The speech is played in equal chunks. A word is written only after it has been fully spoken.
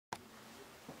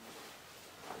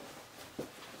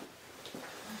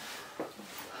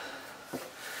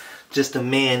Just a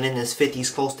man in his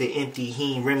 50s, close to empty.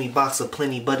 He ain't Remy box of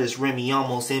plenty, but his Remy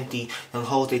almost empty. Young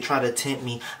hoes, they try to tempt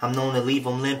me. I'm known to leave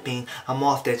them limping. I'm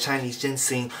off that Chinese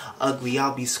ginseng. Ugly,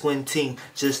 I'll be squinting.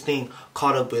 Just think,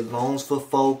 caught up with loans for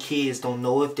 4 kids. Don't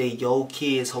know if they your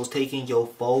kids. Hoes taking your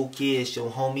focus. Your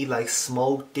homie like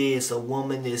smoke this. A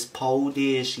woman is pole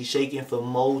this. She shaking for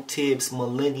motives.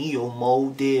 Millennial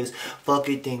motives. Fuck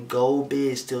it, then go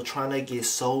bitch. Still trying to get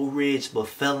so rich, but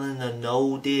failing to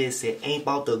know this. It ain't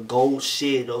about the gold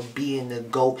shit or being the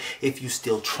GOAT if you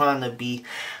still trying to be.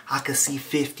 I can see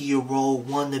 50-year-old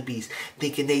wannabes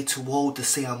thinking they too old to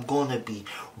say I'm gonna be.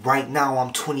 Right now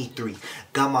I'm 23.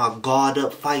 Got my guard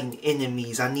up fighting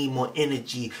enemies. I need more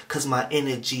energy, cause my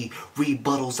energy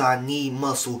rebuttals. I need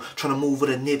muscle. Trying to move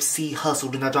with a Nipsey hustle.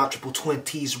 Then I drop triple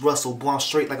 20s Russell. Boy, I'm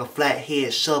straight like a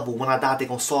flathead shovel. When I die they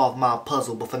gon' solve my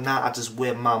puzzle. But for now I just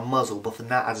wear my muzzle.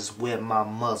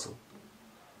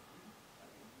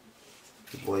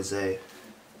 Your boy Zay.